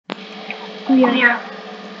Yeah.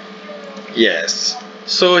 Yes.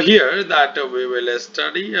 So here that we will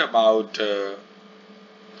study about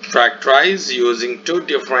factorize using two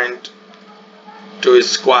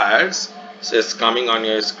squares. So it's coming on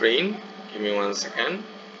your screen. Give me 1 second.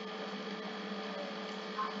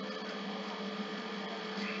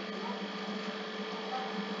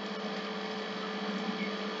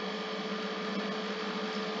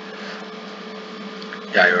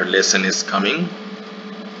 Yeah, your lesson is coming.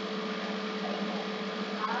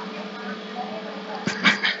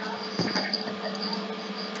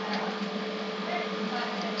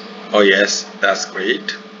 Oh yes, that's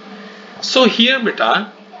great. So here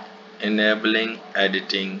beta, enabling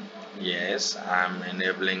editing. Yes, I'm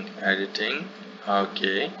enabling editing.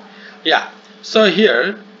 Okay. Yeah. So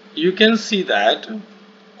here you can see that.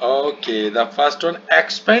 Okay, the first one,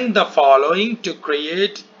 expand the following to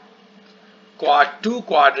create two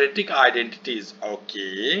quadratic identities.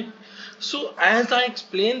 Okay, so as I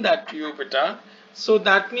explained that to you beta, so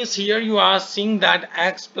that means here you are seeing that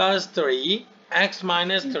x plus 3, x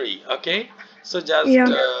minus 3. Okay, so just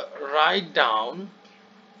write down.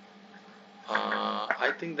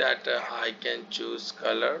 I think that I can choose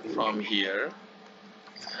color from here,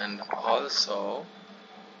 and also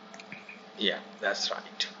yeah, that's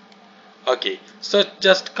right. Okay, so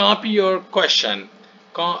just copy your question.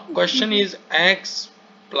 Question is x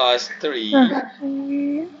plus 3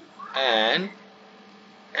 and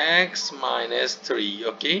x minus 3.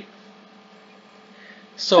 Okay,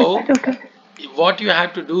 so what you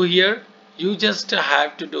have to do here, you just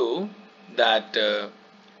have to do that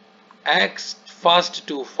x first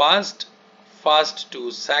to first, first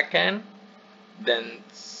to second, then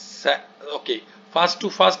okay, first to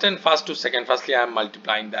first and first to second. Firstly I am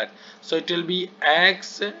multiplying that, so it will be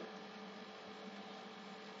x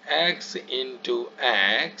into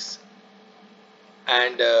x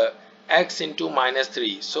and x into minus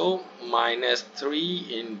 3, so minus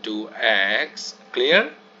 3 into x.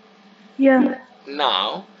 Clear? Yeah.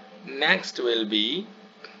 Now next will be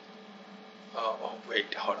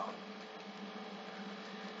wait, hold on.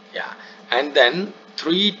 Yeah, and then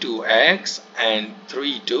 3 to x and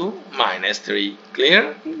 3 to minus 3.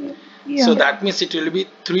 Clear? Yeah. So that means it will be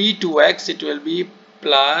 3 to x, it will be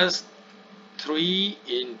plus 3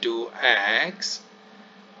 into x,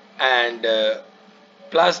 and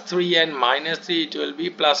plus 3 and minus 3, it will be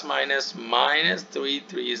plus minus 3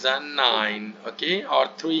 3s are 9. Okay, or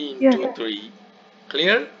 3 into 3.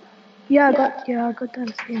 Clear? Yeah, I got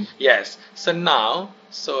that. Yes. So now,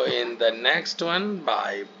 so in the next one,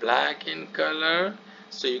 by black in color,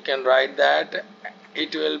 so you can write that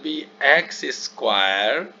it will be x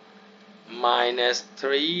square minus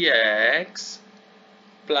 3x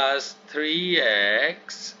plus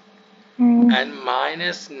 3x and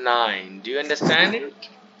minus 9. Do you understand it?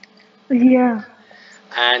 Yeah.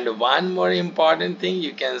 And one more important thing,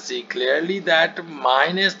 you can see clearly that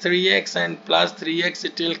minus 3x and plus 3x,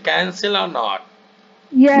 it will cancel or not?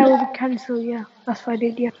 Yeah, it will cancel. Yeah, that's what I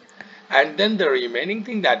did. Yeah. And then the remaining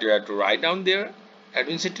thing that you have to write down there, that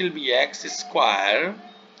means it will be x square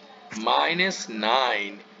minus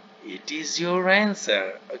 9. It is your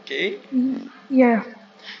answer. Okay, Yeah.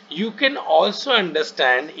 you can also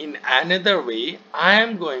understand in another way. I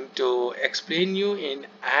am going to explain you in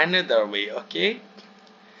another way. Okay,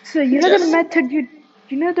 So you know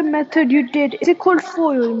the method you did, is it called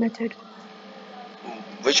FOIL method?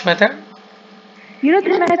 which method? You know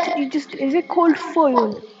the method you just, is it called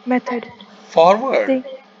FOIL method? Forward.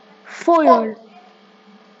 FOIL.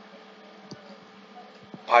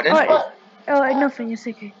 Pardon? Nothing, it's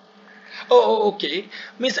okay. Okay.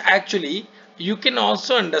 Means actually you can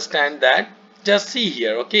also understand that. Just see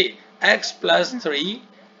here. Okay, x plus 3,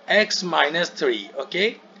 x minus 3.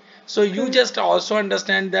 Okay, so you just also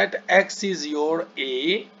understand that x is your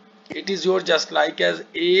a. It is your just like as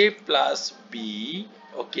a plus b.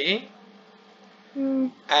 Okay,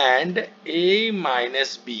 and a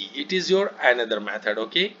minus b, it is your another method.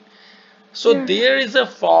 Okay, so there is a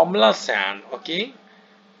formula san. Okay,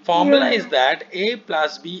 formula is that a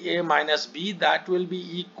plus b, a minus b, that will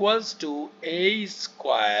be equals to a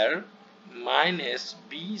square minus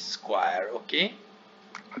b square. Okay,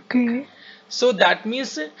 so that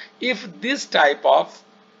means if this type of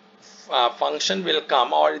function will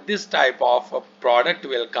come, or this type of product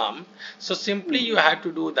will come, so simply you have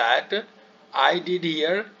to do that. I did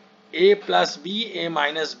here a plus b, a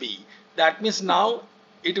minus b, that means now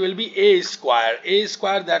it will be a square. A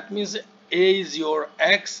square, that means a is your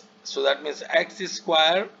x, so that means x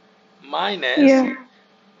square minus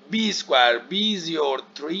b square. B is your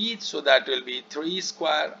 3, so that will be 3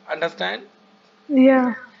 square. Understand?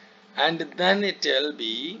 Yeah. and then it will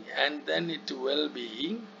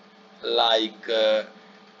be like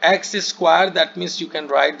x square. That means you can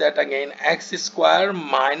write that again, x square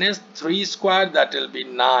minus 3 square, that will be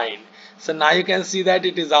 9. So now you can see that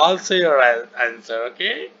it is also your answer.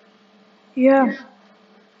 Okay, Yeah.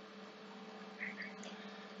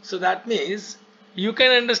 so that means you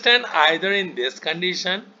can understand either in this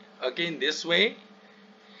condition, okay, in this way,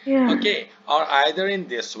 Yeah. okay, or either in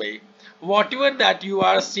this way. Whatever that you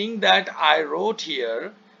are seeing that I wrote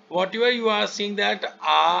here, whatever you are seeing that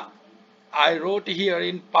I wrote here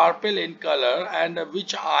in purple in color, and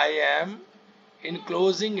which I am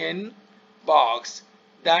enclosing in box,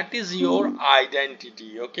 that is your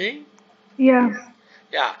identity. Okay, Yeah.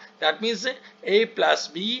 yeah, that means a plus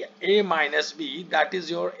b, a minus b, that is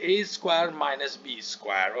your a square minus b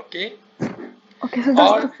square. Okay, Okay, so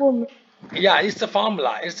that's the or formula. yeah, it's a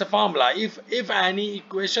formula, it's a formula. If any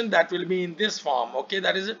equation that will be in this form, okay,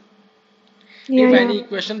 that is, Yeah, if yeah. any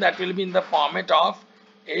equation that will be in the format of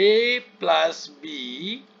a plus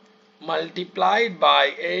b multiplied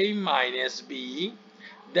by a minus b,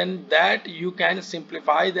 then that you can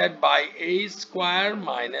simplify that by a square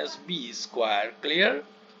minus b square. Clear?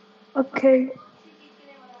 Okay.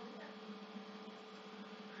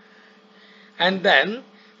 And then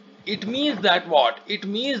it means that what? It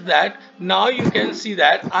means that now you can see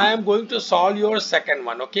that I am going to solve your second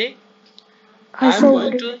one. Okay, I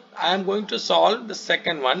solved it. I am going to solve the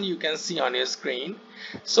second one. You can see on your screen.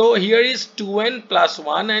 So here is 2n plus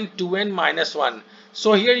 1 and 2n minus 1.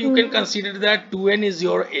 So here you can Mm. consider that 2n is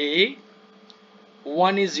your a,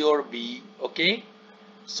 1 is your b. Okay,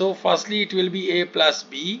 so firstly it will be a plus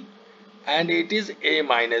b, and it is a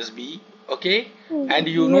minus b. Okay, and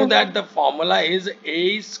you know Yeah. that the formula is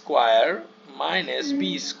a square minus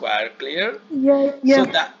b square. Clear? Yeah. So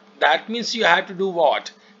Yeah. that means you have to do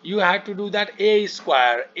what? You have to do that a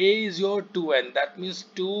square. A is your 2n. That means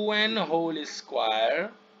 2n whole square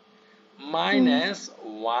Mm. minus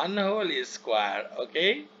 1 whole square.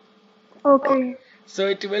 Okay. Okay. So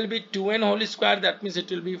it will be 2n whole square. That means it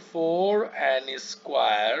will be 4n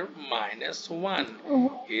square minus 1.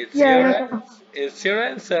 Oh, It's yeah. your Yeah. it's your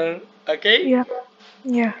answer. Okay. Yeah.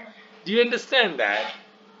 Yeah. Do you understand that?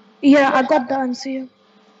 Yeah. I got the answer.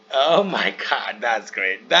 Oh my God, that's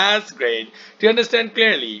great. That's great. Do you understand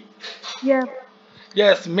clearly? Yeah.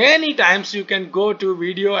 Yes, many times you can go to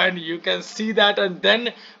video and you can see that, and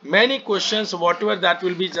then many questions, whatever that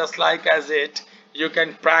will be just like as it, you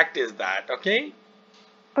can practice that. Okay?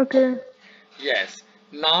 Okay. Yes.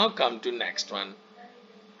 Now come to next one.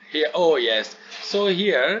 Here, oh yes. So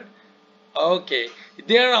here, okay,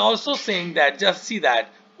 they are also saying that, just see that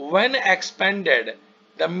when expanded,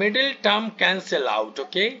 the middle term cancel out.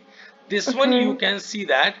 Okay, this one you Okay. can see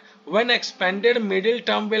that when expanded, middle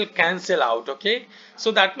term will cancel out. Okay,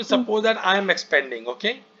 so that means Mm. suppose that I am expanding.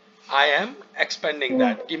 Okay, I am expanding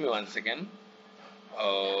Yeah. that. Give me 1 second.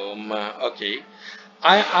 Okay,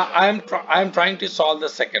 I am trying to solve the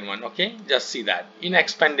second one. Okay, just see that in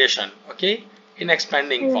expandation. Okay, in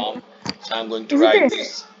expanding Yeah. form. So I'm going to Is it write this?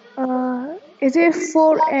 this. Is it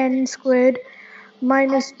 4n squared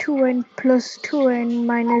minus 2n plus 2n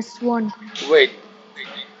minus 1 Wait,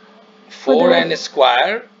 for 4n the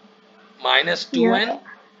square minus yeah 2n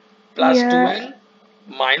plus yeah 2n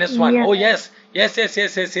minus 1. yeah Oh yes, yes, yes,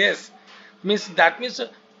 yes, yes, yes. Means that means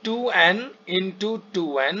 2n into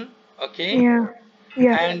 2n, okay, yeah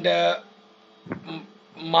yeah and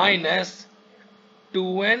minus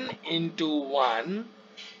 2n into 1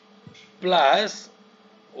 plus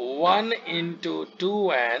 1 into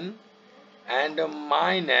 2n and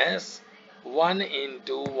minus 1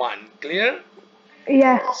 into 1. Clear?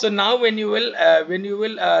 yeah So now when you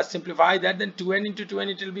will simplify that, then 2n into 2n,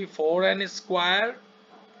 it will be 4n square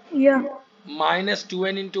yeah minus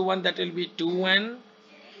 2n into 1, that will be 2n,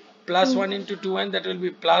 plus mm, 1 into 2n, that will be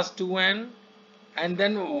plus 2n, and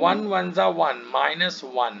then 1 mm, ones are 1 minus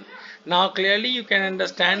 1. Now clearly you can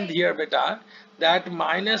understand here beta that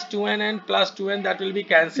minus 2n and plus 2n, that will be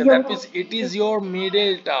cancelled. yeah That means it is your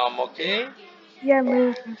middle term. Okay, yeah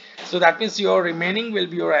middle. so that means your remaining will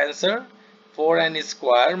be your answer, 4n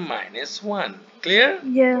square minus 1. Clear?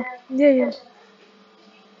 Yeah yeah yeah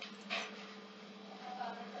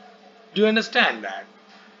Do you understand that?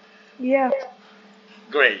 yeah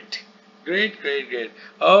Great. Great, great, great.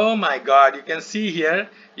 Oh my God, you can see here,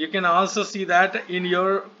 you can also see that in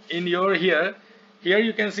your here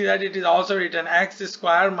you can see that it is also written x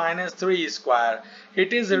square minus 3 square.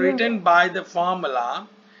 It is yeah written by the formula.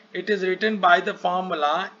 It is written by the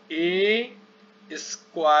formula a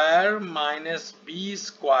square minus b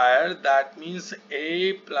square, that means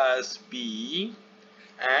a plus b,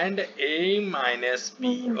 and a minus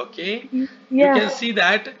b. Okay, you Yeah. can see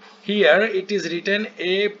that here it is written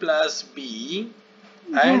a plus b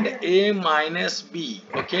and Yeah. a minus b.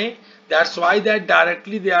 Okay, that's why that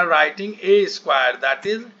directly they are writing a square, that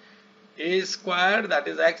is a square, that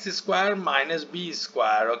is x square minus b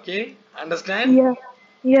square. Okay, understand Yeah.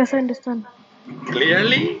 Yes, I understand.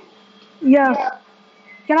 clearly? Yeah.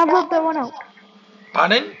 Can I work that one out?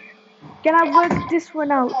 Pardon? Can I work this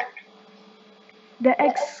one out? The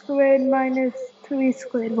x squared minus 3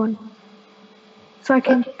 squared one. So I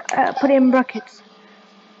can put it in brackets.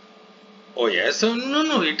 Oh yes, so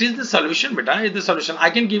no, it is the solution, beta. It's the solution.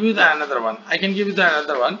 I can give you the another one. I can give you the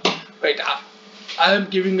another one. Wait, I am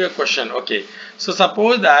giving you a question. Okay, so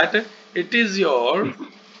suppose that it is your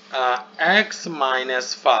x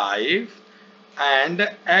minus 5 and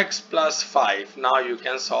x plus 5. Now you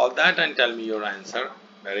can solve that and tell me your answer.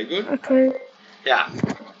 Very good. Okay. Yeah.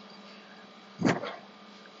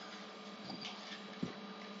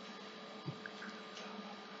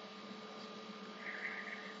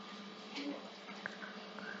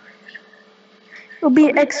 It'll be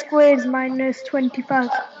x squared minus 25.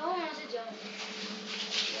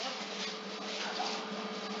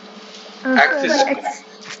 X is X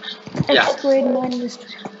yeah. squared minus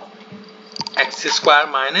X square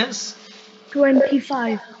minus.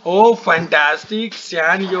 25. Oh, fantastic,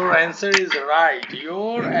 Sian, your answer is right.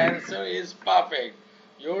 Your answer is perfect.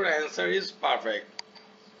 Your answer is perfect.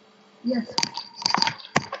 Yes.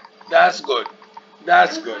 That's good.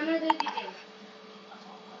 That's good.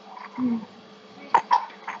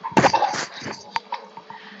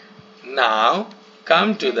 Now,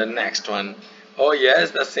 come to the next one. Oh,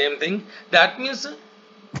 yes, the same thing. That means,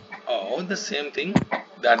 oh, the same thing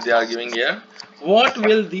that they are giving here. What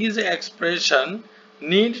will these expression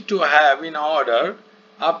need to have in order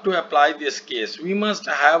up to apply this case? We must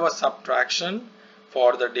have a subtraction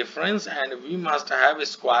for the difference and we must have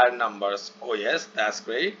square numbers. Oh yes, that's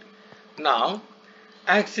great. Now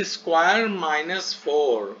x square minus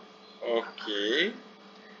 4. Okay,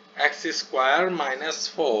 x square minus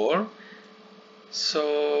 4.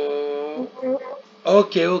 So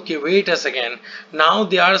okay, wait a second. Now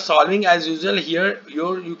they are solving as usual. Here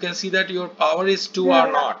you can see that your power is 2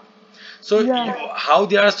 or not. So how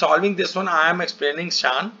they are solving this one I am explaining,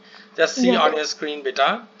 Shan. Just see on your screen,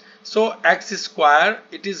 beta. So x square,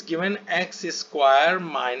 it is given x square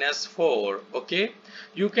minus 4. Okay,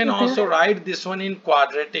 you can also write this one in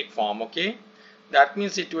quadratic form. Okay, that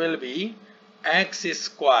means it will be x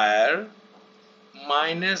square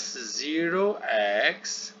minus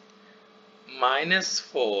 0x minus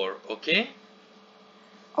 4. Okay,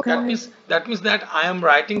 that means that I am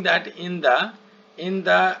writing that in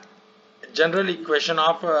the general equation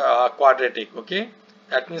of quadratic. Okay,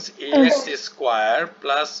 that means ax square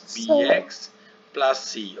plus bx plus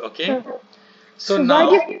c. Okay, so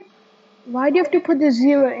now Why do you have to put the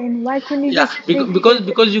 0 in? Why couldn't you yeah, just make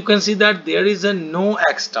because you can see that there is a no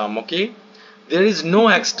x term. Okay, there is no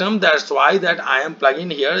x term, that's why that I am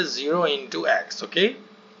plugging here 0 into x. Okay,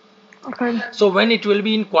 so when it will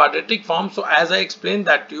be in quadratic form, so as I explained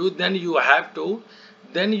that to you, then you have to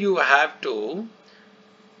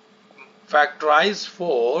factorize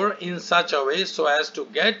 4 in such a way so as to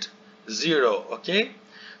get 0. Okay,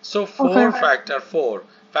 so 4 factor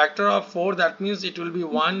of 4, that means it will be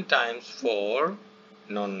 1 times 4.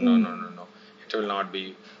 No, it will not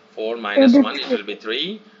be 4 minus 1, it will be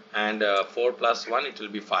 3, and 4 plus 1, it will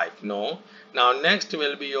be 5. No, now next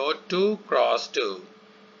will be your 2 cross 2.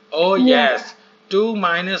 Oh yes, 2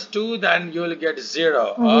 minus 2, then you will get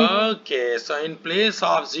 0. Okay, so in place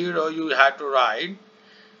of 0 you have to write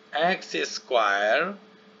x square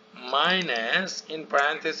minus, in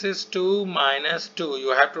parenthesis, 2 minus 2.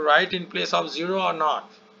 You have to write in place of 0 or not?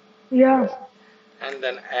 Yeah. And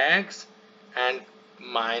then x and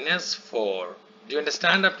minus 4. Do you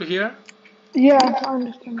understand up to here? Yeah, I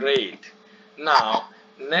understand. Great. Now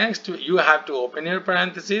next you have to open your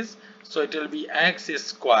parenthesis, so it will be x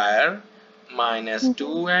square minus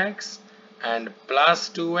 2x and plus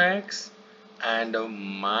 2x and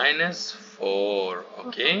minus 4.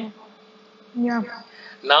 Okay, Yeah.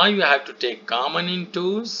 now you have to take common in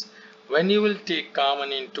 2's. When you will take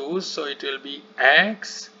common in 2's, so it will be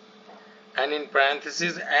x and in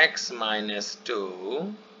parenthesis x minus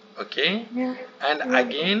 2. Okay, and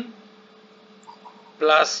again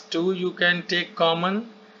plus 2 you can take common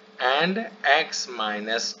and x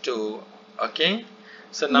minus 2. Okay,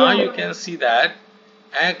 so now you can see that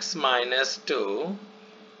x minus 2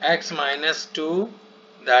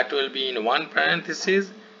 that will be in one parenthesis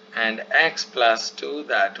and x plus 2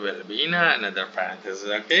 that will be in another parenthesis.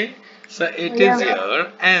 Okay, so it is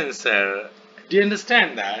your answer. Do you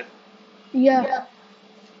understand that? Yeah.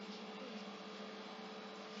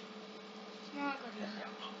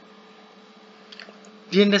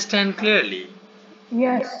 Do you understand clearly?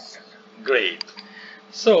 Yes. Great.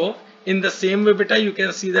 So in the same way, beta, you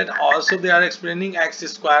can see that also they are explaining x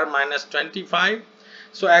square minus 25.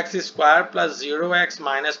 So x square plus 0x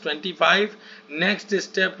minus 25. Next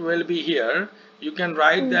step will be here. You can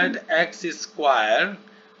write that x square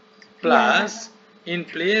plus, in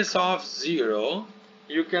place of 0,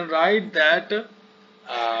 you can write that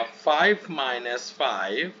 5 minus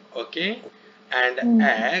 5, okay, and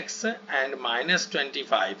x and minus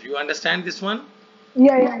 25. You understand this one?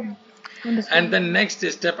 Yeah. And Understand. the next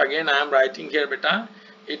step, again I am writing here, beta,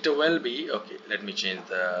 it will be, okay, let me change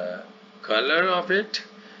the color of it.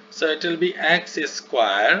 So it will be x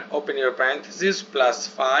square, open your parenthesis, plus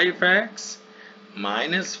 5x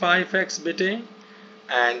minus 5x, beta,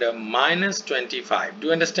 and minus 25. Do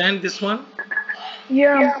you understand this one?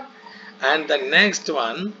 Yeah. And the next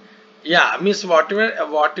one, yeah, miss,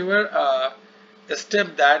 whatever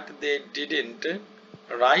step that they didn't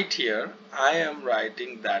write here, I am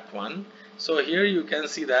writing that one. So here you can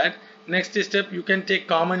see that next step you can take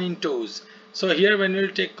common in 2's. So here when you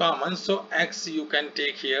will take common, so x you can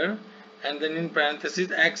take here, and then in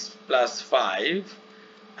parentheses x plus 5,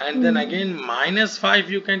 and then again minus 5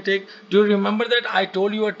 you can take. Do you remember that I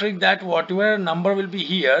told you a trick that whatever number will be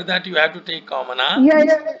here, that you have to take common, huh? Yeah.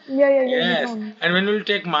 You Yes, told me. and when we will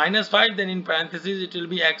take minus 5, then in parentheses it will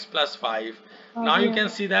be x plus 5. Now you can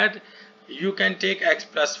see that you can take x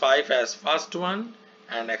plus 5 as first one,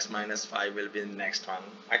 and x minus 5 will be the next one.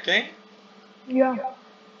 Okay? Yeah.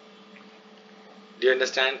 Do you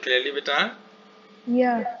understand clearly, beta?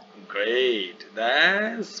 Yeah. Great,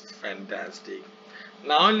 that's fantastic.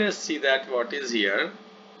 Now let's see that what is here.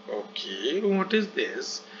 Okay, what is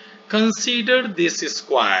this? Consider this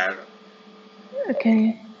square.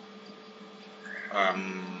 Okay.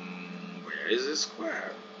 Where is the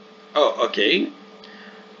square? Oh, okay.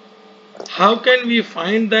 How can we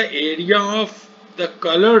find the area of the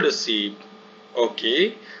colored shape?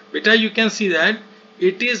 Okay, beta, you can see that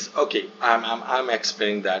it is, okay, I'm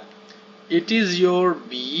explaining that. It is your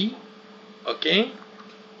B, okay?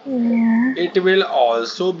 Yeah. It will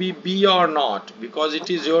also be B or not, because it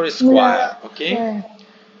is your square, okay?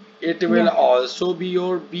 It will also be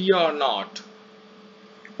your B or not.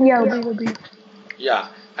 Yeah, will be. Yeah,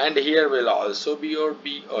 and here will also be your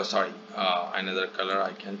B. Oh, sorry, another color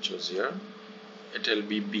I can choose here. It will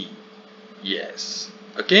be B. Yes.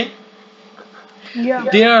 Okay. Yeah.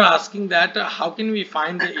 They are asking that how can we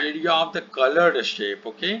find the area of the colored shape?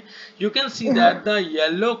 Okay. You can see that the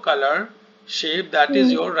yellow color shape, that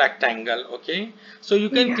is your rectangle. Okay. So you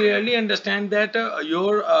can clearly understand that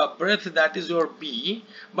your breadth, that is your B.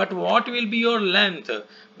 But what will be your length?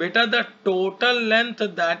 Beta, the total length,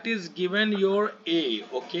 that is given your A.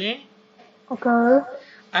 Okay. Okay.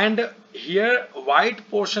 And here white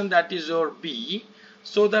portion, that is your B.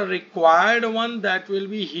 So the required one, that will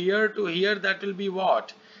be here to here, that will be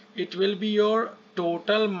what? It will be your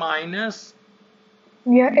total minus,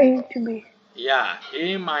 Yeah, A to B. yeah,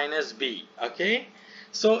 A minus B. Okay,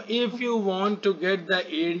 so if you want to get the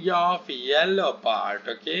area of yellow part,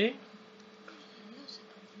 okay,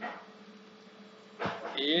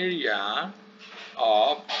 area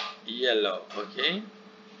of yellow, okay,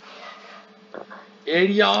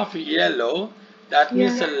 area of yellow, that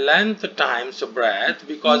means length times breadth,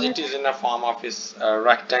 because it is in a form of this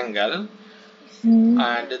rectangle,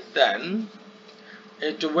 and then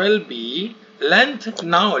it will be length.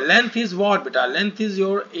 Now length is what, beta? Length is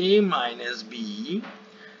your A minus B,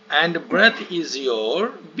 and breadth is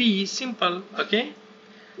your B. Simple. Okay,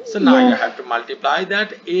 so now you have to multiply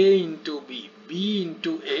that A into B, B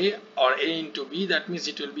into A, or A into B. That means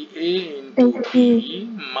it will be A into B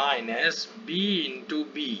minus B into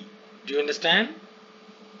B. Do you understand?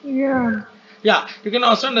 Yeah. Yeah, you can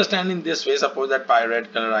also understand in this way. Suppose that by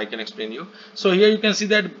red color I can explain you. So here you can see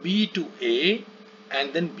that B to A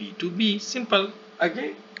and then B to B. Simple.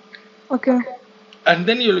 Okay. Okay. And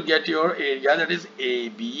then you will get your area, that is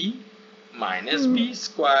AB minus B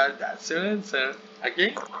square. That's your answer.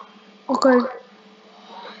 Okay. Okay.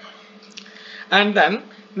 And then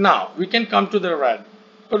now we can come to the red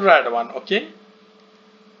one. Okay.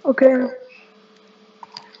 Okay.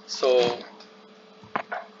 So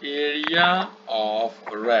area of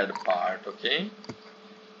red part. Okay.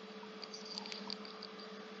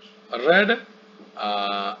 Red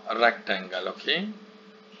rectangle. Okay.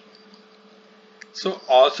 So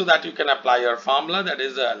also that you can apply your formula, that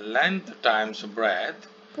is length times breadth.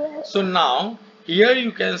 So now here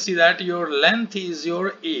you can see that your length is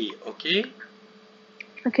your A. Okay.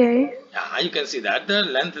 Okay. Yeah, you can see that the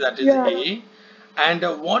length, that is Yeah. A. And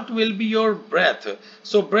what will be your breadth?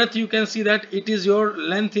 So breadth, you can see that it is your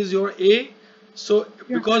length is your A. So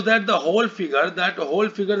Yeah. because that the whole figure,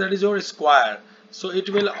 that is your square, so it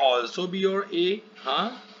will also be your A,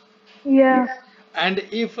 huh? Yeah. And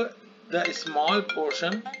if the small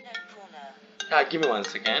portion, give me 1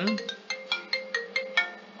 second.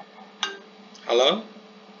 Hello,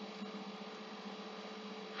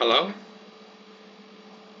 hello,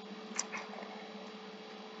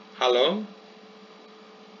 hello.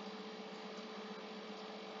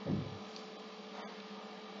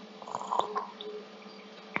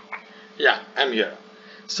 Yeah, I'm here.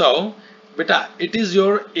 So, beta, it is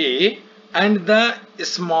your A, and the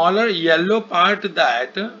smaller yellow part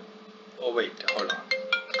that. Oh wait, hold on.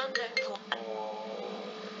 Oh,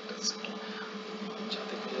 that's-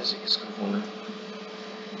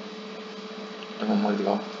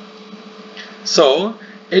 So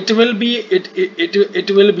it will be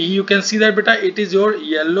it will be, you can see that beta, it is your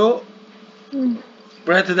yellow Mm.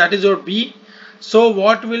 breadth, that is your B. So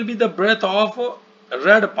what will be the breadth of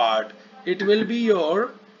red part? It will be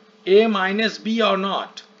your A minus B or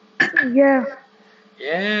not? Yeah.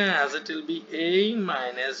 Yes, it will be A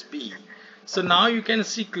minus B. So now you can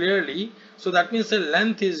see clearly. So that means the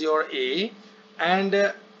length is your A,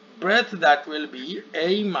 and breadth, that will be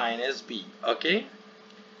A minus B. Okay.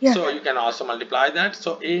 Yeah. So you can also multiply that.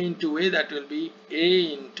 So A into A, that will be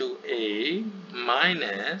A into A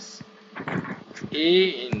minus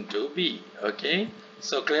A into B. Okay.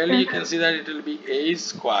 So clearly you can see that it will be A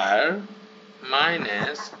square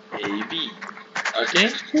minus AB. Okay.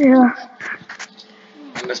 Yeah.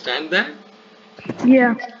 Understand that?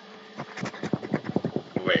 Yeah.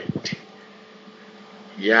 Wait.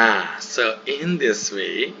 Yeah. So in this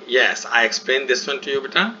way, yes, I explained this one to you,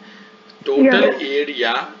 beta. Total Yeah.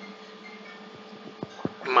 area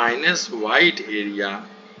minus white area.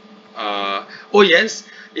 Oh yes,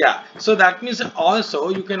 yeah. So that means also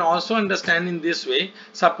you can also understand in this way.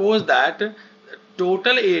 Suppose that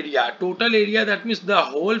total area, that means the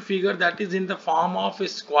whole figure, that is in the form of a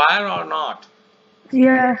square or not.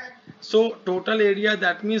 Yeah. So total area,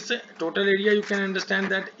 that means total area, you can understand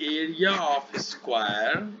that area of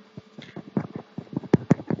square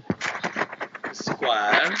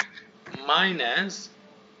minus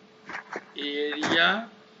area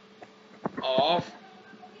of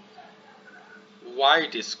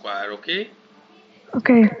white square. Okay.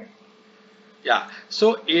 Okay. Yeah,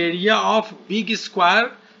 so area of big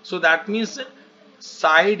square, so that means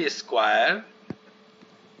side square,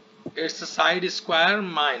 it's a side square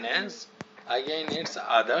minus again its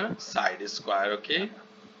other side square. Okay,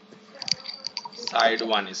 side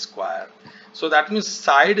one square. So that means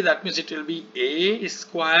side, that means it will be A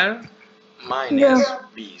square Yeah. minus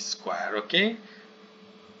B square. Okay,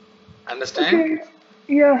 understand? Okay.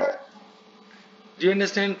 Yeah. Do you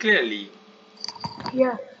understand clearly?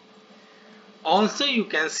 Yeah. Also you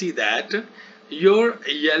can see that your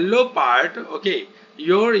yellow part, okay,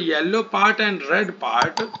 your yellow part and red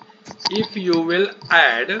part, if you will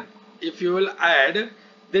add,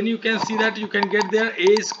 then you can see that you can get there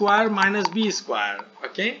A square minus B square.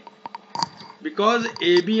 Okay, because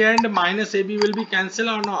AB and minus AB will be cancelled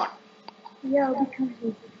or not? Yeah. We can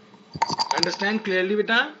do. Understand clearly,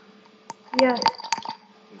 beta? Yeah.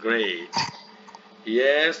 Great.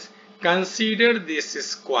 Yes, consider this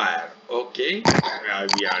square. Okay,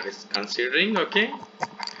 we are considering. Okay,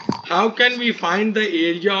 how can we find the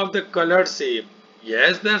area of the colored shape?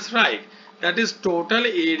 Yes, that's right. That is total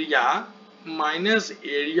area minus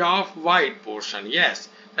area of white portion. Yes,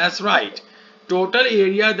 that's right. Total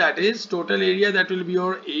area, that will be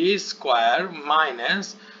your A square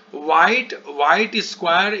minus white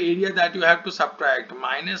square area, that you have to subtract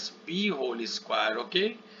minus B whole square.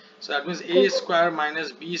 Okay. So that means A Okay. square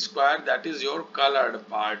minus B square, that is your colored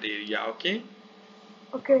part area. Okay.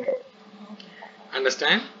 Okay.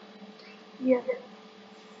 Understand? Yeah.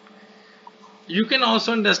 You can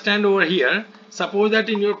also understand over here, suppose that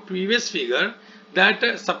in your previous figure,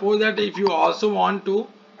 that suppose that if you also want to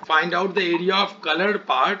find out the area of colored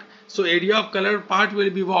part, so area of colored part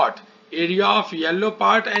will be what? Area of yellow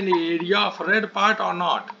part and area of red part or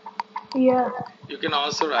not? Yeah. You can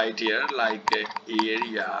also write here like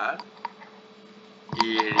area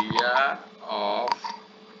of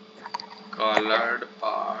colored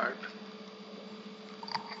part,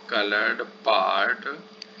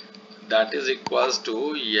 that is equals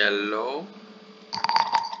to yellow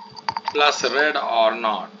plus red or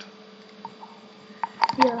not.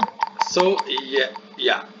 Yeah. So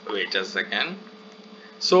yeah, wait a second.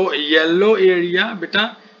 So yellow area,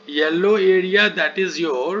 beta, yellow area, that is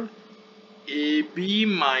your AB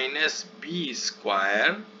minus B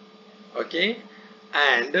square, okay,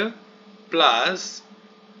 and plus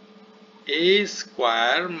A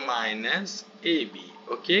square minus AB,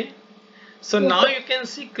 okay. So now you can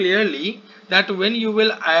see clearly that when you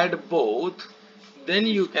will add both, then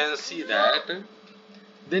you can see that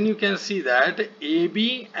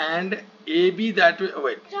AB and AB that will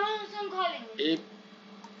wait A,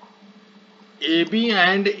 AB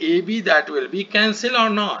and AB that will be cancel or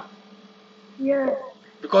not? Yeah.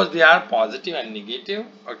 Because they are positive and negative,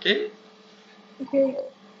 okay. Okay.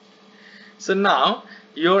 So now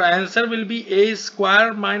your answer will be A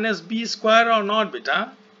square minus B square or not,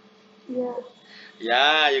 beta? Yeah.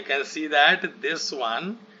 Yeah, you can see that this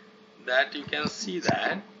one, that you can see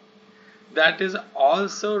that is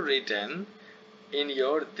also written in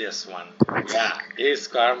your this one. Yeah, A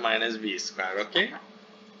square minus B square, okay.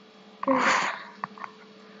 Okay.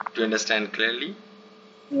 Do you understand clearly?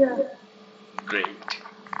 Yeah. Great.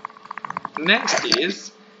 Next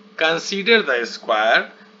is consider the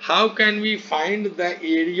square. How can we find the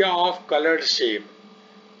area of colored shape?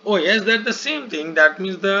 Oh yes, that's the same thing. That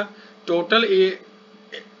means the total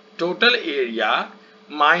total area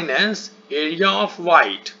minus area of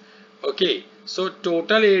white. Okay, so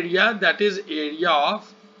total area, that is area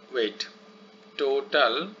of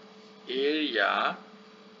total area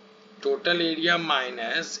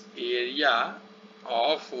minus area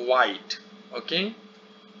of white. Okay,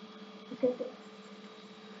 Okay.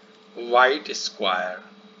 white square.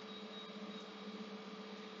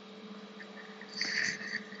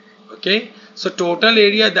 Okay, so total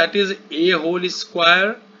area, that is A whole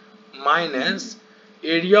square minus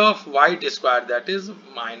area of white square, that is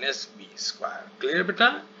minus B square. Clear,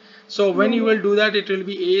 beta? So when you Yeah. will do that, it will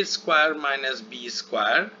be A square minus B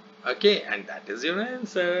square. Okay, and that is your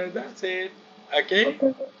answer. That's it. Okay.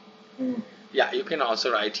 Okay. Yeah. Yeah, you can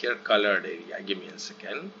also write here colored area. Give me a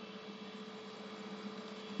second.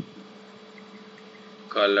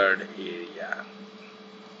 Colored area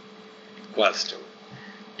equals to.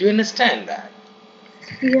 Do you understand that?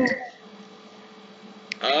 Yeah.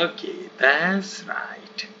 Okay, that's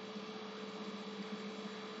right.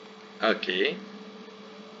 Okay.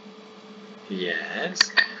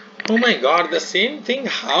 Yes. Oh my god, the same thing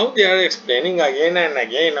how they are explaining again and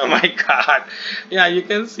again. Oh my god. Yeah, you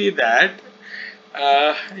can see that.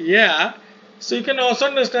 Yeah. So you can also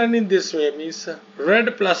understand in this way, means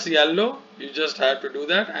red plus yellow. You just have to do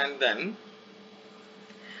that, and then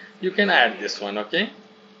you can add this one, okay?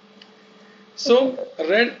 So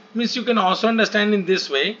red means you can also understand in this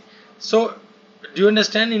way. So do you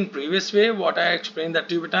understand in previous way what I explained that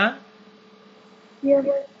to you, beta? Yeah.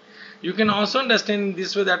 You can also understand in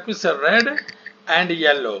this way, that means red and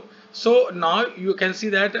yellow. So now you can see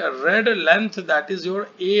that red length, that is your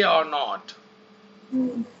A or not.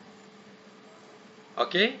 Mm.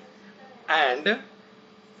 Okay, and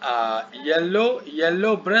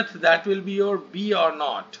yellow breadth, that will be your B or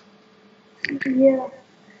not. Yeah.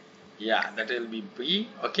 Yeah, that will be B.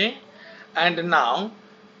 Okay, and now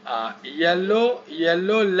yellow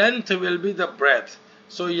length will be the breadth.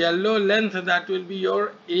 So yellow length, that will be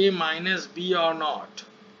your A minus B or not.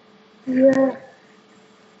 Yeah.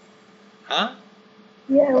 Huh?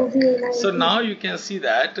 Yeah. It will be a So nice. now you can see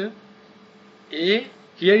that A,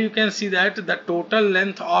 here you can see that the total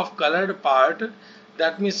length of colored part,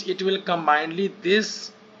 that means it will combinedly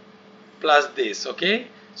this plus this, okay?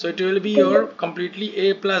 So it will be your completely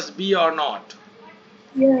A plus B or not.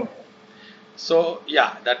 Yeah. So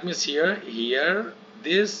yeah, that means here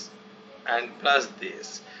this and plus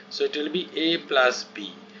this. So it will be A plus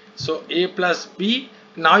B. So A plus B,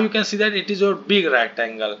 now you can see that it is your big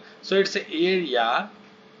rectangle. So it's a area,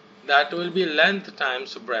 that will be length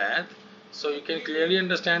times breadth. So you can clearly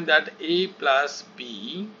understand that A plus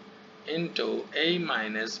B into A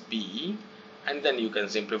minus B, and then you can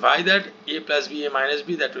simplify that A plus B, A minus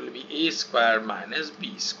B, that will be A square minus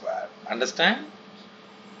B square. Understand?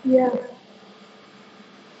 Yeah.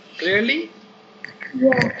 Clearly?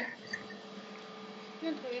 Yeah.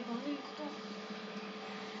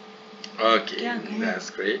 Okay,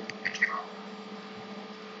 that's great.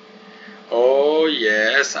 Oh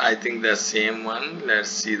yes, I think the same one. Let's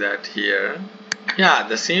see that here. Yeah,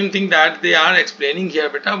 the same thing that they are explaining here,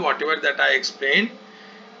 beta, whatever that I explained.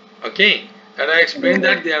 Okay, that I explained,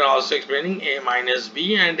 that they are also explaining A minus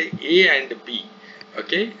B and A and B.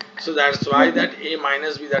 Okay, so that's why that A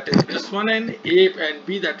minus B, that is this one, and A and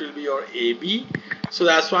B, that will be your AB. So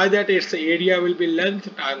that's why that its area will be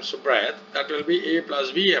length times breadth, that will be A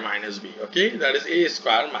plus B, A minus B. Okay, that is A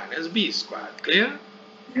square minus B square. Clear?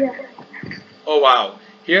 Yeah. Oh wow,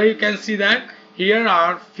 here you can see that here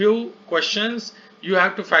are few questions You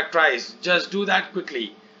have to factorize. Just do that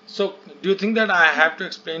quickly. So, do you think that I have to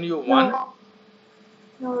explain you one?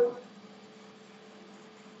 No.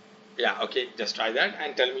 Yeah, okay, just try that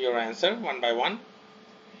and tell me your answer one by one.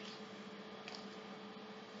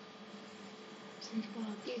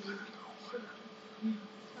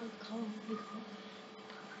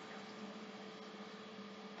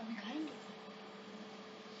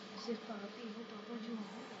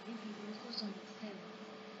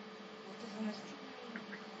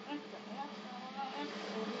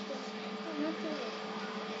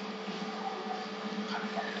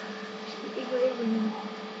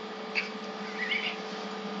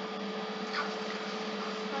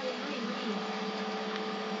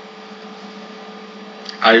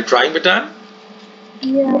 Are you trying, beta?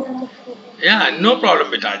 Yeah. Yeah, no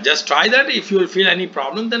problem, beta. Just try that. If you will feel any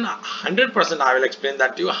problem, then 100% I will explain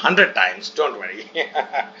that to you 100 times. Don't worry.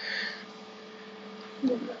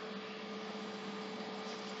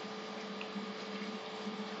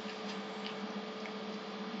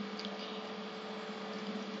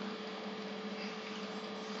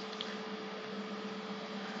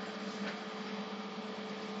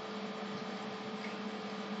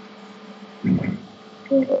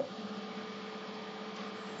 Okay.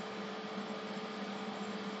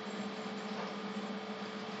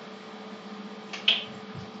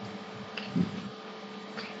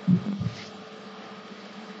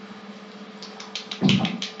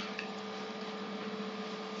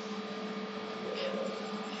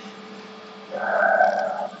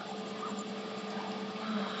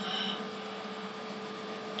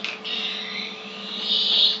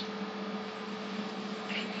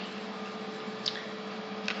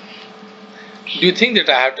 Do you think that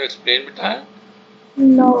I have to explain, beta?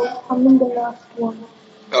 No, I'm in the last one.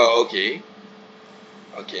 Oh, okay.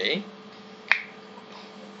 Okay.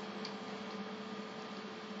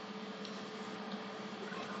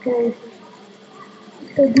 Okay.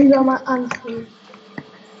 So these are my answers.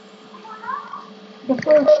 The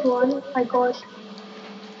first one I got.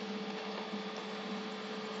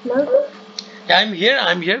 Hello? Yeah,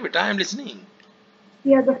 I'm here, beta. I'm listening.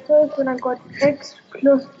 Yeah, the first one I got x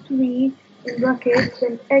plus 3 in brackets,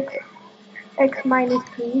 then x minus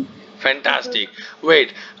 3. Fantastic.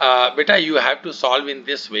 Wait, beta, you have to solve in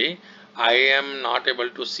this way. I am not able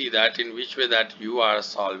to see that in which way that you are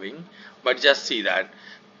solving, but just see that.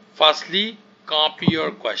 Firstly, copy your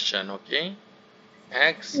question, okay?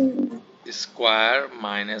 X square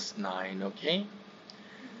minus 9, okay?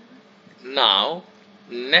 Now,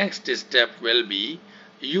 next step will be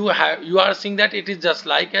you are seeing that it is just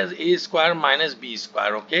like as a square minus b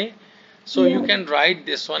square, okay? So you can write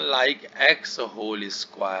this one like x whole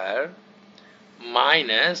square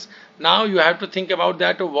minus, now you have to think about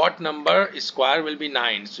that what number square will be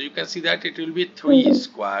 9, so you can see that it will be 3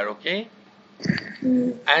 square, okay?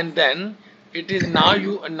 And then it is now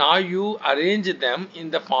you arrange them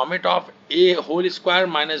in the format of a whole square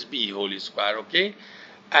minus b whole square, okay?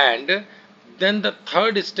 And then the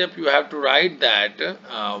third step you have to write that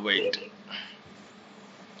wait,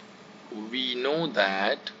 we know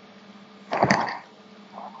that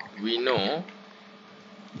we know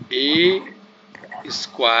a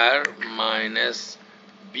square minus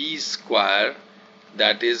b square,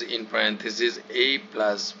 that is in parenthesis a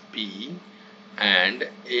plus b and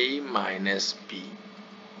a minus b,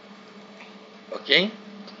 okay?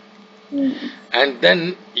 And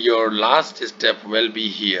then your last step will be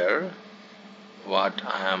here what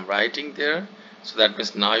I am writing there, so that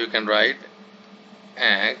means now you can write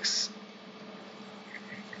x,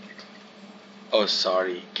 oh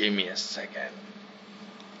sorry, give me a second,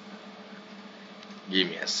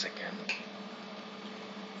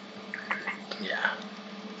 yeah.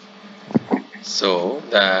 So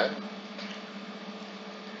the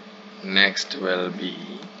next step will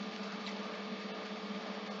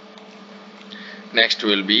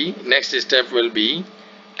be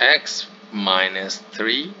x minus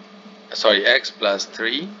 3, sorry, x plus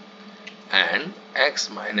 3 and x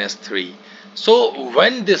minus 3. So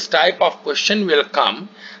when this type of question will come,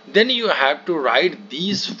 then you have to write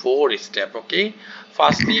these 4 steps, okay?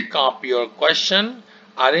 Firstly, copy your question,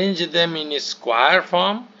 arrange them in a square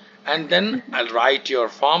form, and then I'll write your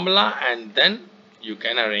formula, and then you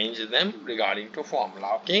can arrange them regarding to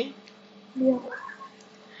formula, okay? Yeah.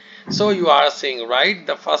 So you are saying, right,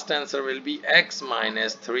 the first answer will be x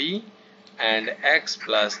minus 3 and x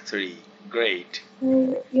plus 3. Great.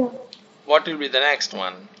 Yeah. What will be the next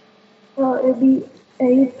one? It'll be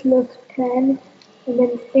a plus 10 and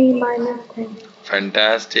then a minus 10.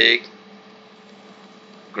 Fantastic.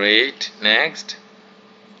 Great. Next.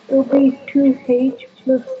 It'll be 2h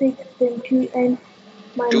plus 6 then 2n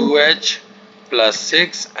minus 2h plus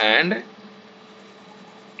 6 and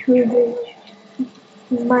 2h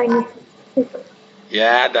minus 6.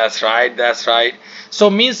 yeah, that's right, that's right. So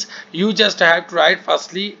means you just have to write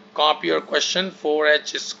firstly copy your question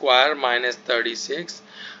 4h square minus 36.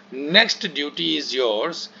 Next duty is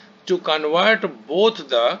yours to convert both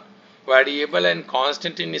the variable and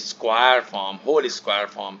constant in square form, whole square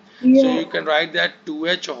form. So Yeah. you can write that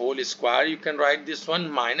 2h whole square, you can write this one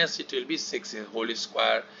minus it will be 6 whole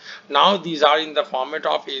square. Now these are in the format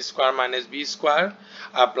of a square minus b square.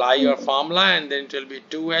 Apply your formula and then it will be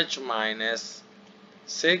 2h minus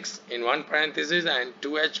 6 in one parenthesis and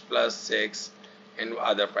 2h plus 6 in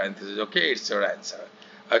other parenthesis. Okay, it's your answer.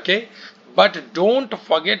 Okay, but don't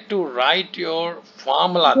forget to write your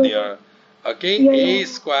formula there. Okay, Yeah, a yeah.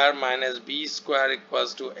 square minus b square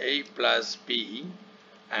equals to a plus b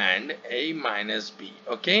and a minus b.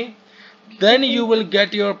 Okay, then you will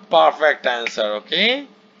get your perfect answer. Okay,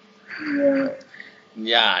 Yeah.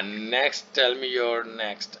 yeah, next tell me your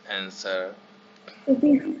next answer. It'll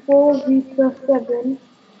be 4v plus 7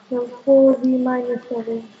 and 4v minus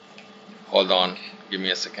 7. Hold on, give me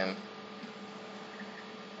a second.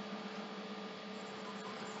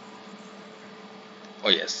 Oh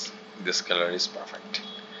yes, this color is perfect.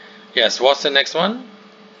 Yes, what's the next one?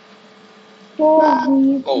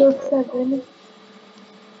 4v Oh, plus 7.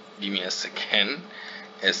 give me a second.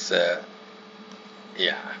 It's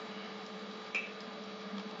yeah,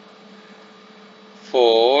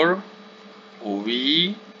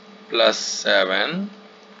 4v plus 7.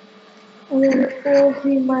 And then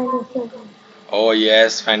 4v minus 7. Oh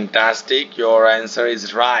yes, fantastic. Your answer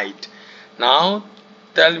is right. Now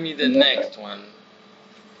tell me the next one.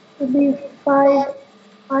 It'll be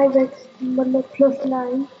 5x plus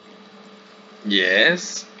 9.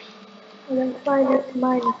 Yes, And then 5x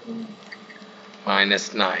minus 9.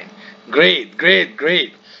 minus 9. Great, great,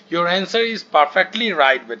 great. Your answer is perfectly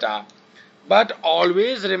right, beta. But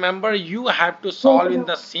always remember you have to solve in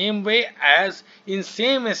the same way as in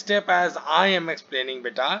same step as I am explaining,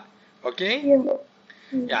 beta. Okay? Yeah.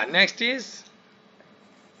 Yeah, next is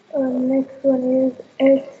Next one is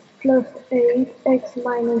x plus 8, x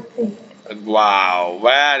minus 8. wow,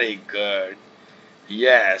 very good.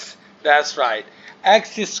 Yes, that's right.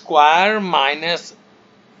 X square minus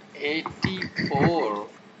 84.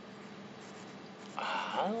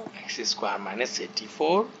 X square minus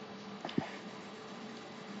 84.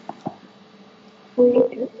 Wait,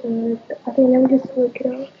 I think let me just work it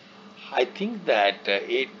out. I think that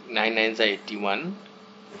 8 9 nines are 81.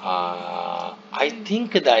 I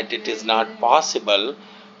think that it is not possible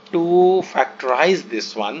to factorize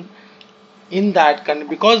this one in that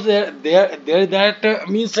because there that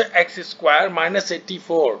means x square minus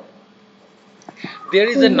 84. There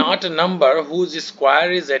is a not a number whose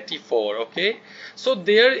square is 84. Okay, so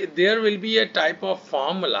there will be a type of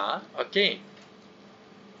formula. Okay,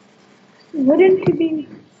 Wouldn't it be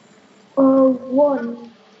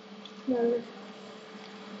 1? No,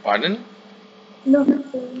 pardon?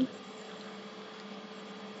 nothing.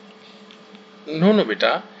 No,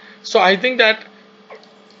 beta. So I think that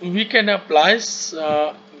we can apply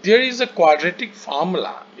there is a quadratic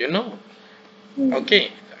formula,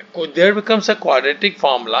 okay, there becomes a quadratic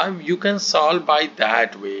formula, you can solve by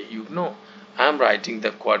that way, I'm writing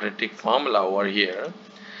the quadratic formula over here.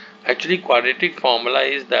 Actually quadratic formula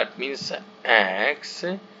is that means x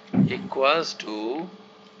equals to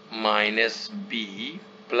minus b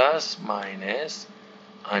plus minus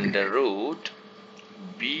under root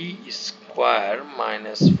b square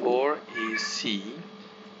minus 4ac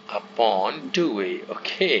upon 2a.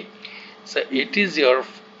 Okay, so it is your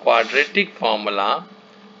quadratic formula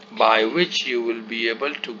by which you will be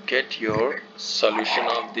able to get your solution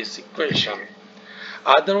of this equation.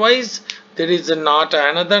 Otherwise there is not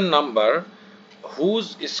another number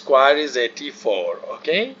whose square is 84.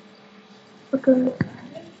 Okay. Okay.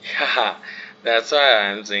 Yeah, that's why I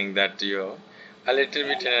am saying that to you a little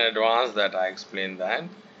bit in advance that I explained that.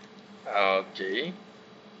 Okay.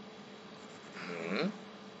 Hmm.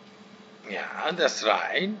 Yeah, that's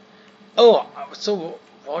right. Oh, so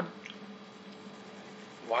what?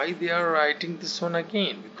 Why they are writing this one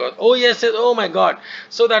again? Because oh yes, yes, oh my God.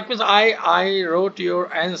 So that means I wrote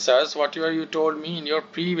your answers, whatever you told me in your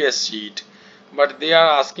previous sheet, but they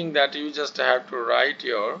are asking that you just have to write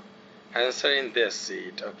your answer in this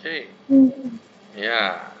sheet. Okay.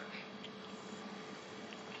 Yeah.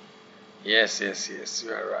 Yes, yes, yes.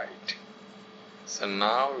 You are right. So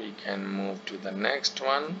now we can move to the next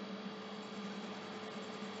one.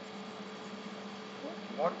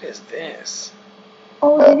 What is this?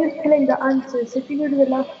 Oh, they're just telling the answers. If you go to the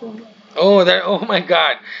last one. Oh, that, oh my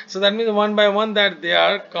God. So that means one by one that they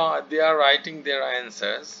are writing their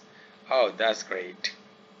answers. Oh, that's great.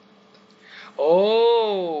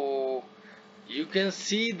 Oh, you can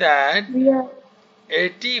see that Yeah.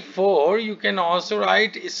 84, you can also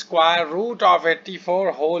write square root of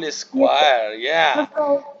 84 whole Yes. square. Yeah.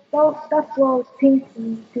 That's what I was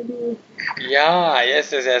thinking to do. Yeah,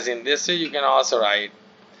 yes, yes, yes. In this way, you can also write.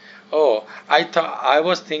 Oh, I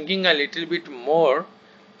was thinking a little bit more,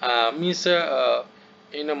 means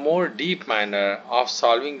in a more deep manner of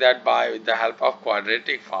solving that by with the help of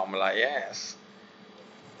quadratic formula. Yes.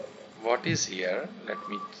 What is here? Let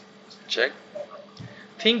me check.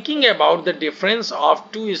 Thinking about the difference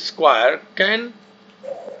of two square, can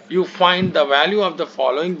you find the value of the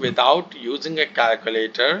following without using a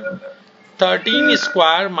calculator? 13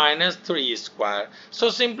 square minus 3 square. So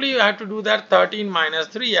simply you have to do that 13 minus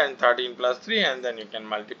 3 and 13 plus 3, and then you can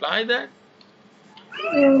multiply that.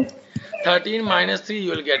 Yeah. 13 minus 3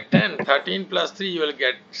 you will get 10. 13 plus 3 you will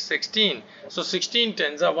get 16. So 16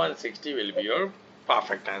 tens are 160 will be your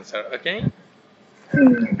perfect answer. Okay.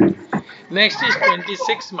 Next is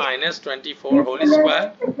 26 minus 24 whole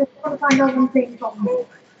square.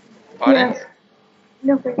 Pardon? Yes.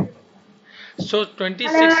 Nothing. So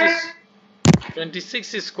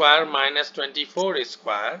 26 is square minus 24 is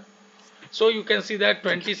square. So you can see that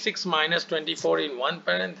 26 minus 24 in one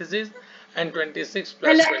parenthesis and 26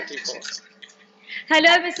 plus Hello. 24. Hello,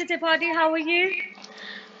 Mr. Tripathi. How are you?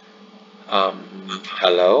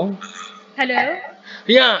 Hello? Hello.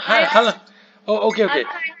 Yeah, hi, I hello. Oh, okay, I'm okay.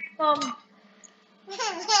 from.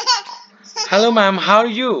 Hello, ma'am. How are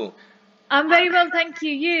you? I'm very well, thank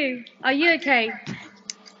you. You? Are you okay?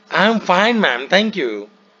 I'm fine, ma'am. Thank you.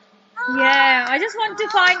 Yeah. I just want to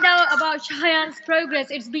find out about Shayan's progress.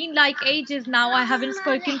 It's been like ages now. I haven't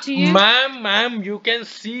spoken to you. Ma'am, you can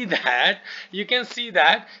see that. You can see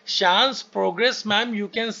that. Shan's progress, ma'am, you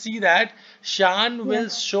can see that. Shan Yeah. will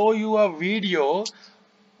show you a video. Uh huh.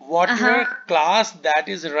 Whatever class that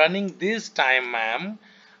is running this time, ma'am,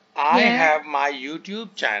 I Yeah. have my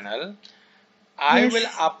YouTube channel. I will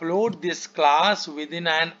Yes. upload this class within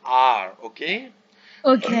an hour, okay?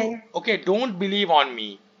 Okay. Okay, don't believe on me.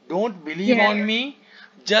 Don't believe Yeah. on me.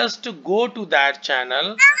 Just go to that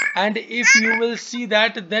channel, and if you will see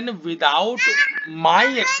that, then without my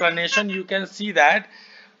explanation, you can see that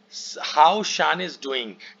how Shan is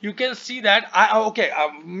doing. You can see that okay,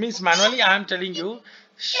 Miss Manually, I am telling you,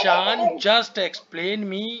 Shan just explained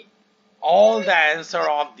me all the answer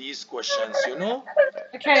of these questions, you know.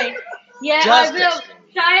 Okay. Yeah, I Just will.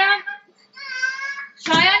 explain.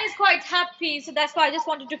 Cheyenne is quite happy, so that's why I just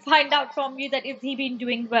wanted to find out from you that if he been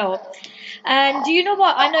doing well. And do you know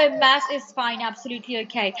what? I know maths is fine, absolutely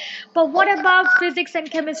okay. But what about physics and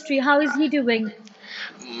chemistry? How is he doing?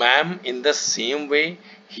 Ma'am, in the same way,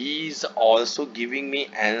 he is also giving me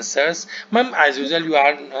answers. Ma'am, as usual, you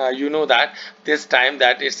are, you know that this time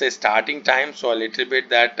that it's a starting time, so a little bit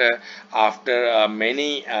that after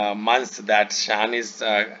many months that Shan is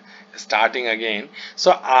starting again.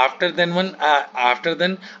 So after then,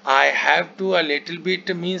 I have to a little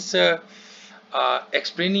bit means.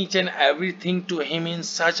 Explain each and everything to him in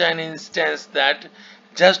such an instance that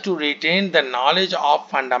just to retain the knowledge of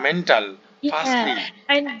fundamental Yeah, firstly.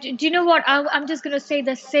 and do you know what? I'm just going to say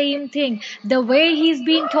the same thing. The way he's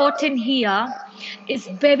been taught in here is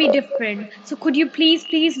very different. So could you please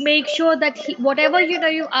make sure that whatever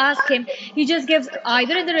you ask him, he just gives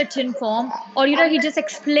either in the written form or he just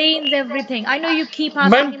explains everything. I know you keep asking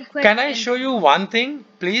Ma'am, him can I questions. show you one thing,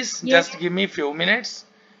 please? Yes. Just give me few minutes.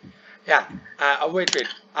 Yeah, wait.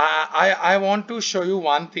 I want to show you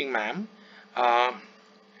one thing, ma'am. Uh,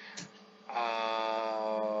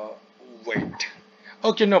 uh, Wait.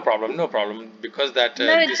 Okay, no problem, no problem. Because that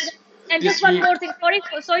No, and just this one week, more thing.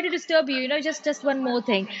 Sorry to disturb you. Just one more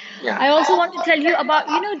thing. yeah, I also want to tell you about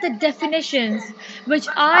the definitions, which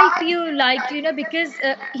I feel like because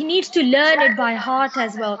he needs to learn it by heart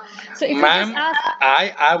as well. So if you just ma'am, ask,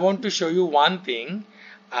 I want to show you one thing.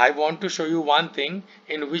 I want to show you one thing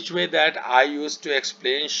in which way that I used to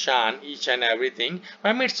explain Shan each and everything.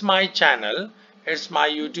 Ma'am, it's my channel. It's my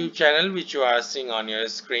YouTube channel which you are seeing on your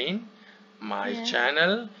screen. My yeah,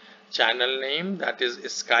 channel name, that is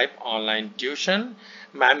Skype online tuition.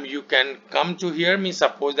 Ma'am, you can come to here. Me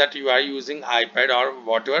suppose that you are using iPad or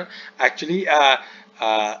whatever. Actually, uh,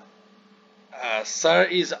 sir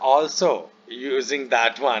is also using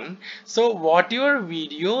that one. So what your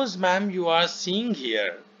videos, ma'am, you are seeing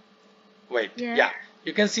here? Wait, yeah, yeah,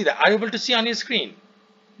 you can see that. Are you able to see on your screen?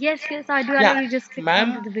 yes, I do. I know Yeah, you just clicked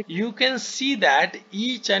onto ma'am, the video. you can see that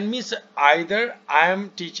each and means either I am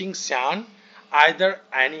teaching Shan, either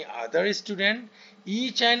any other student,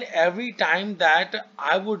 each and every time that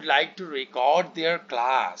I would like to record their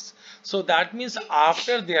class. So that means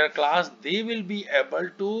after their class they will be able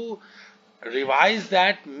to revise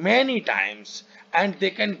that many times and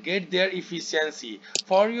they can get their efficiency.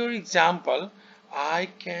 For your example, I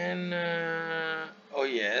can oh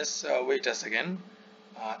yes, wait a second,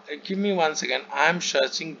 give me one second. I'm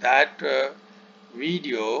searching that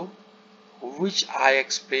video which I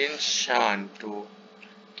explained Shan to.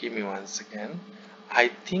 Give me one second. I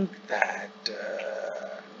think that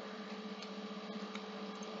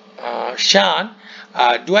Shan,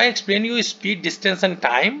 do I explain you speed, distance and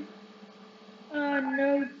time?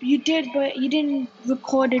 No, you did, but you didn't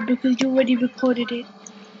record it because you already recorded it.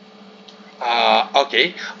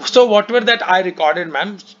 Okay, so whatever that I recorded,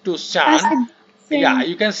 ma'am, to Shan, yeah,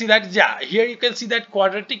 you can see that. Yeah, here you can see that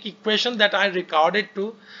quadratic equation that I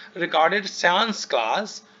recorded Shan's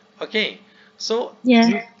class. Okay, so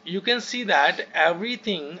you can see that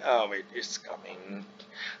everything. Wait, it's coming.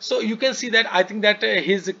 So you can see that I think that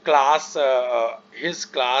his class,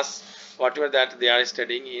 whatever that they are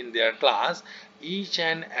studying in their class, each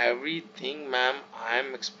and everything, ma'am, I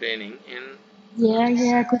am explaining in.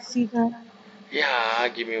 Yeah, I could see that. Yeah,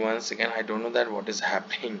 give me one second. I don't know that what is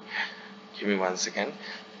happening. Give me one second.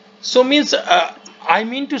 So means I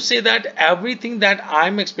mean to say that everything that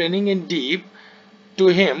I'm explaining in deep to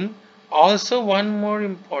him. Also, one more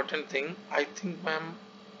important thing. I think, ma'am.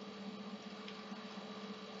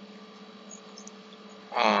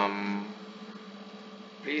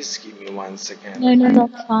 Please give me one second. No,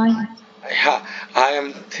 that's fine. Yeah,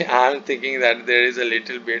 I'm thinking that there is a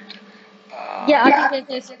little bit. Yeah, I think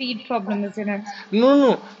there's a speed problem, isn't it?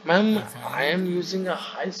 No, ma'am. I am using a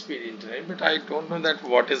high-speed internet, but I don't know that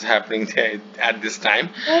what is happening there at this time,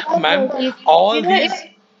 ma'am. All these,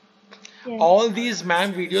 all these,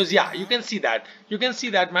 ma'am, videos. Yeah, you can see that. You can see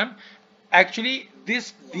that, ma'am. Actually,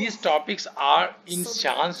 these topics are in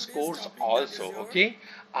Shan's course also. Okay,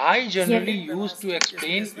 I generally used to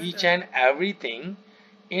explain each and everything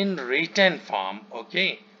in written form.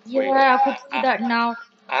 Okay, wait. Yeah, I could see that now.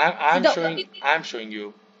 I'm showing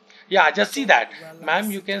you. Yeah, just see that, ma'am.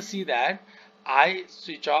 You can see that I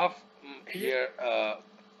switch off here.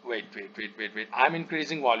 Wait. I'm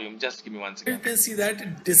increasing volume. Just give me one second. You can see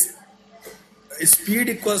that this speed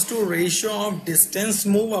equals to ratio of distance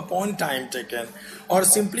moved upon time taken, or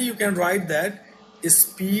simply you can write that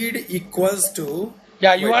speed equals to.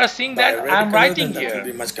 Yeah, you are seeing that I'm writing here. That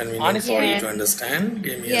will be much convenient for you to understand.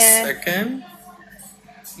 Give me a second.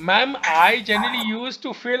 Ma'am, I generally used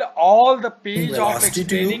to fill all the page of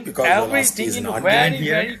explaining everything in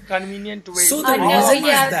very convenient way. So the reason is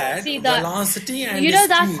that velocity and you know,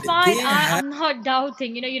 that's speed, fine. I'm not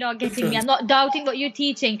doubting. You know, you're not getting me. I'm not doubting what you're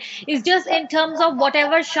teaching. It's just in terms of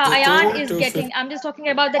whatever Shayan is getting. I'm just talking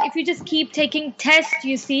about that if you just keep taking tests,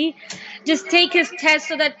 you see, just take his test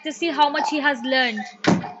so that to see how much he has learned.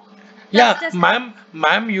 Yeah,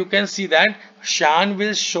 ma'am, you can see that Shan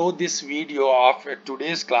will show this video of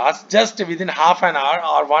today's class just within half an hour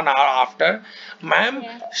or 1 hour after. Ma'am,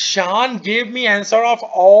 Shan gave me answer of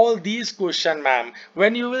all these questions, ma'am.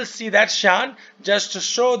 When you will see that, Shan, just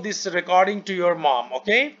show this recording to your mom,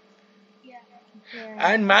 okay?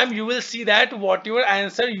 And ma'am, you will see that whatever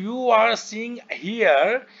answer you are seeing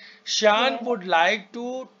here, Shan would like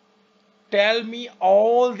to tell me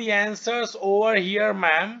all the answers over here,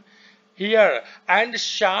 ma'am. Here, and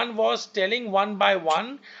Shan was telling one by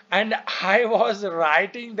one and I was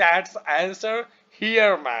writing that answer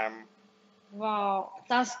here, ma'am. Wow,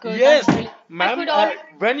 that's good. Yes, ma'am.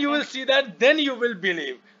 When you will see that, then you will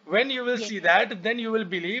believe. When you will see that, then you will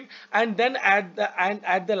believe. And then at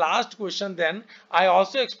the last question, then I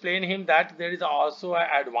also explain him that there is also an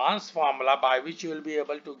advanced formula by which you will be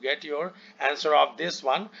able to get your answer of this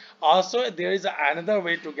one. Also, there is another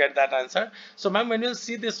way to get that answer. So, ma'am, when you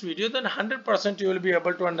see this video, then 100% you will be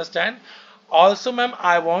able to understand. Also, ma'am,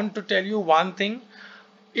 I want to tell you one thing.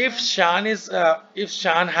 If Shan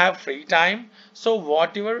have free time, so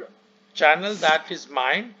whatever channel that is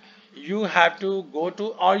mine, you have to go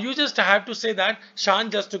to, or you just have to say that Shan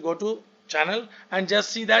just to go to channel and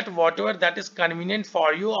just see that whatever that is convenient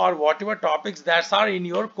for you or whatever topics that are in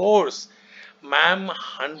your course, ma'am,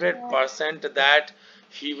 100% that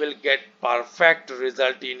he will get perfect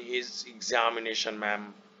result in his examination,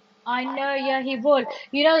 ma'am. I know, yeah, he would.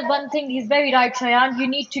 You know, one thing, he's very right, Shayan. You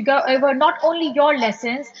need to go over not only your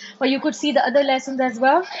lessons, but you could see the other lessons as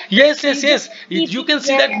well. Yes. You can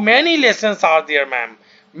see that many lessons are there, ma'am.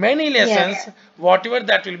 Many lessons, whatever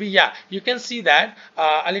that will be. Yeah, you can see that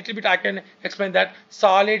a little bit. I can explain that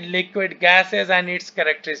solid, liquid, gases and its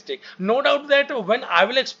characteristic. No doubt that when I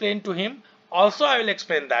will explain to him also I will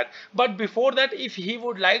explain that. But before that, if he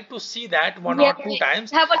would like to see that one Yeah, or two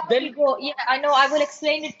times, have a little then go. Yeah, I know. I will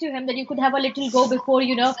explain it to him that you could have a little go before,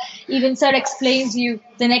 even sir explains you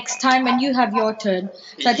the next time when you have your turn.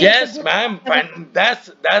 So I think it's a yes, good. ma'am,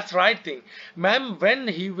 that's right thing, ma'am. When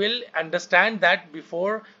he will understand that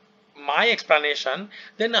before my explanation,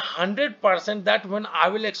 then 100% that when I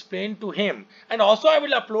will explain to him, and also I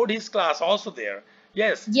will upload his class also there.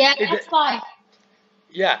 Yes, Yeah, it that's fine.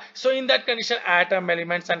 yeah. So in that condition, atom,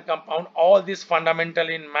 elements, and compound, all these fundamental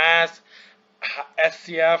in mass,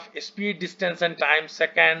 SCF, speed, distance, and time,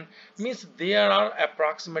 second, means there are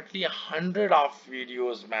approximately 100 of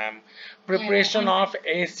videos, ma'am. Yeah, Preparation of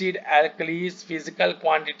acid, alkalis, physical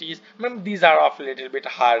quantities, ma'am. These are of a little bit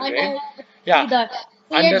higher I grade. know. Yeah, See that.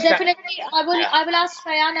 So yeah, understand. definitely. I will. Yeah. I will ask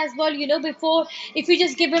Ryan as well. Before if you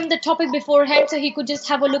just give him the topic beforehand, so he could just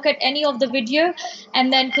have a look at any of the video,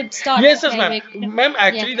 and then could start Yes, yes, ma'am. preparing. Ma'am, Yeah.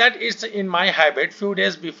 actually, that is in my habit. Few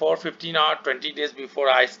days before, 15 or 20 days before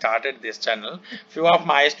I started this channel, few of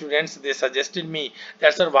my students they suggested me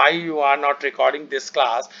that sir, why you are not recording this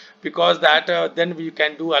class? Because that then we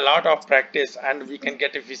can do a lot of practice and we can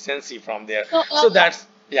get efficiency from there. So So that's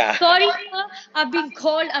yeah. sorry, sir, I've been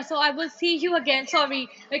called, so I will see you again. Sorry.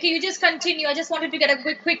 Okay, you just continue. I just wanted to get a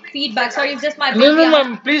quick feedback. Sorry, it's just my No, no, baby.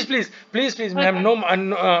 ma'am. Please, please, please, please, Okay. ma'am. No,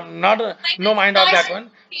 no not no mind of Nice that to one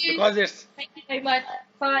meet you. because it's Thank you very much.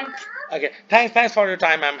 Bye. okay. Thanks for your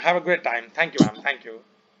time, ma'am. Have a great time. Thank you, ma'am. Thank you.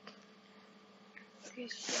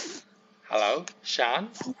 Hello, Shan.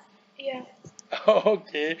 Yeah.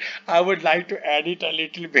 Okay, I would like to edit a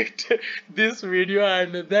little bit this video,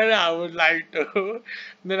 and then I would like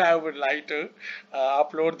to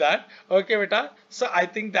upload that. Okay, beta. So I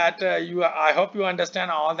think that I hope you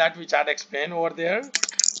understand all that which I explained over there.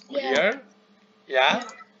 Yeah. Here, yeah,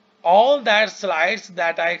 all that slides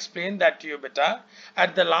that I explained that to you, beta.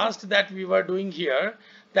 At the last that we were doing here,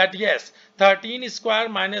 that yes, 13 square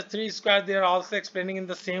minus 3 square, they are also explaining in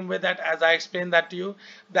the same way that as I explained that to you,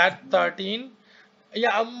 that 13.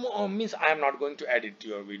 Yeah, means I am not going to edit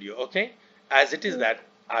your video, okay? As it is that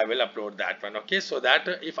I will upload that one, okay? So that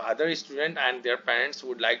if other student and their parents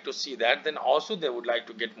would like to see that, then also they would like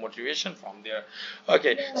to get motivation from there.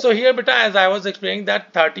 Okay, so here beta, as I was explaining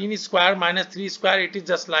that 13 square minus 3 square, it is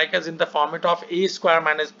just like as in the format of a square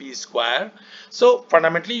minus b square. So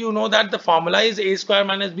fundamentally, you know that the formula is a square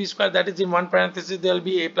minus b square. That is in one parenthesis there will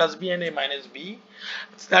be a plus b and a minus b.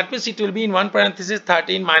 So that means it will be in one parenthesis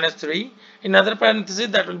 13 minus 3. In other parenthesis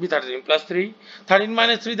that will be 13 plus 3. 13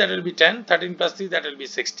 minus 3 that will be 10. 13 plus 3 that will be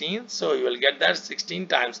 16. So you will get that 16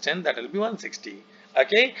 times 10 that will be 160.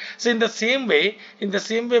 Okay. So in the same way,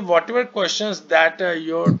 whatever questions that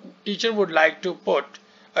your teacher would like to put,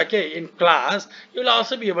 okay, in class, you will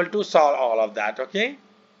also be able to solve all of that. Okay.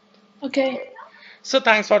 Okay. So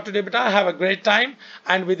thanks for today, beta. Have a great time,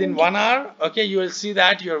 and within 1 hour, okay, you will see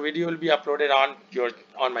that your video will be uploaded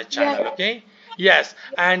on my channel. Yeah. Okay, yes,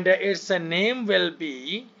 and its name will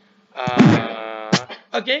be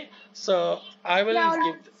okay. So I will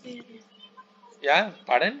Yeah. give yeah.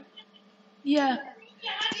 Pardon. Yeah.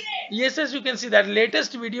 Yes, as you can see that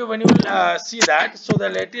latest video when you will see that. So the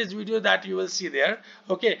latest video that you will see there.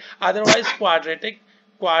 Okay. Otherwise, quadratic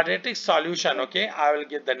solution. Okay. I will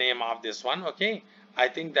give the name of this one. Okay. I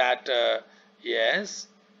think that yes,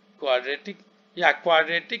 quadratic. Yeah,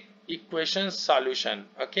 quadratic equation solution.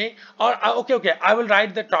 Okay. Or okay. I will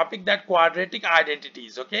write the topic that quadratic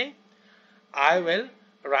identities. Okay. I will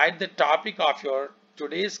write the topic of your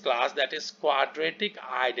today's class, that is quadratic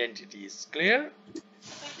identities. Clear?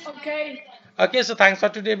 Okay. Okay, so thanks for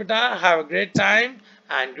today, beta. Have a great time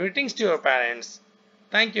and greetings to your parents.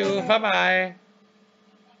 Thank you. Bye. Bye bye.